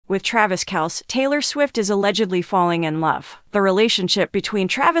With Travis Kelce, Taylor Swift is allegedly falling in love. The relationship between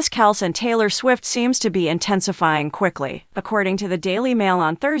Travis Kelce and Taylor Swift seems to be intensifying quickly. According to the Daily Mail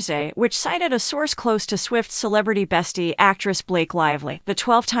on Thursday, which cited a source close to Swift's celebrity bestie, actress Blake Lively, the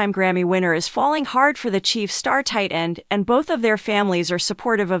 12-time Grammy winner is falling hard for the Chiefs' star tight end, and both of their families are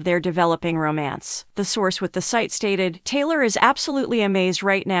supportive of their developing romance. The source with the site stated, "Taylor is absolutely amazed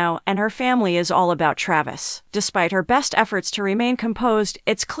right now, and her family is all about Travis. Despite her best efforts to remain composed,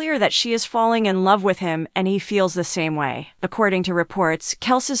 it's clear that she is falling in love with him, and he feels the same way." According to reports,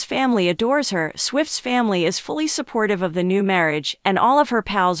 Kelce's family adores her, Swift's family is fully supportive of the new marriage, and all of her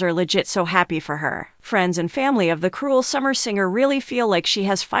pals are legit so happy for her. Friends and family of the Cruel Summer singer really feel like she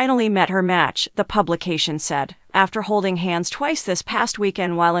has finally met her match, the publication said. After holding hands twice this past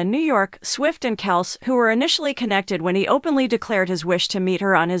weekend while in New York, Swift and Kelce, who were initially connected when he openly declared his wish to meet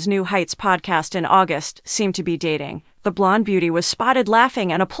her on his New Heights podcast in August, seemed to be dating. The blonde beauty was spotted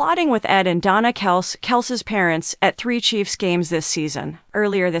laughing and applauding with Ed and Donna Kelce, Kelce's parents, at 3 Chiefs games this season.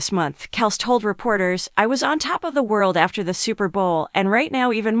 Earlier this month, Kelce told reporters, "I was on top of the world after the Super Bowl, and right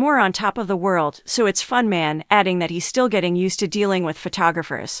now even more on top of the world, so it's fun, man," adding that he's still getting used to dealing with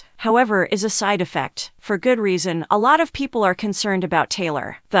photographers. However, is a side effect. For good reason, a lot of people are concerned about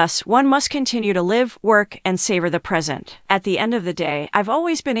Taylor. Thus, one must continue to live, work, and savor the present. At the end of the day, I've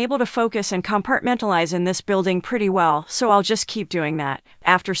always been able to focus and compartmentalize in this building pretty well, so I'll just keep doing that.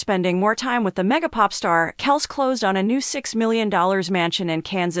 After spending more time with the mega pop star, Kelce closed on a new $6 million mansion in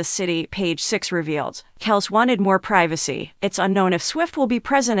Kansas City, Page 6 revealed. Kelce wanted more privacy. It's unknown if Swift will be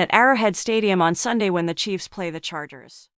present at Arrowhead Stadium on Sunday when the Chiefs play the Chargers.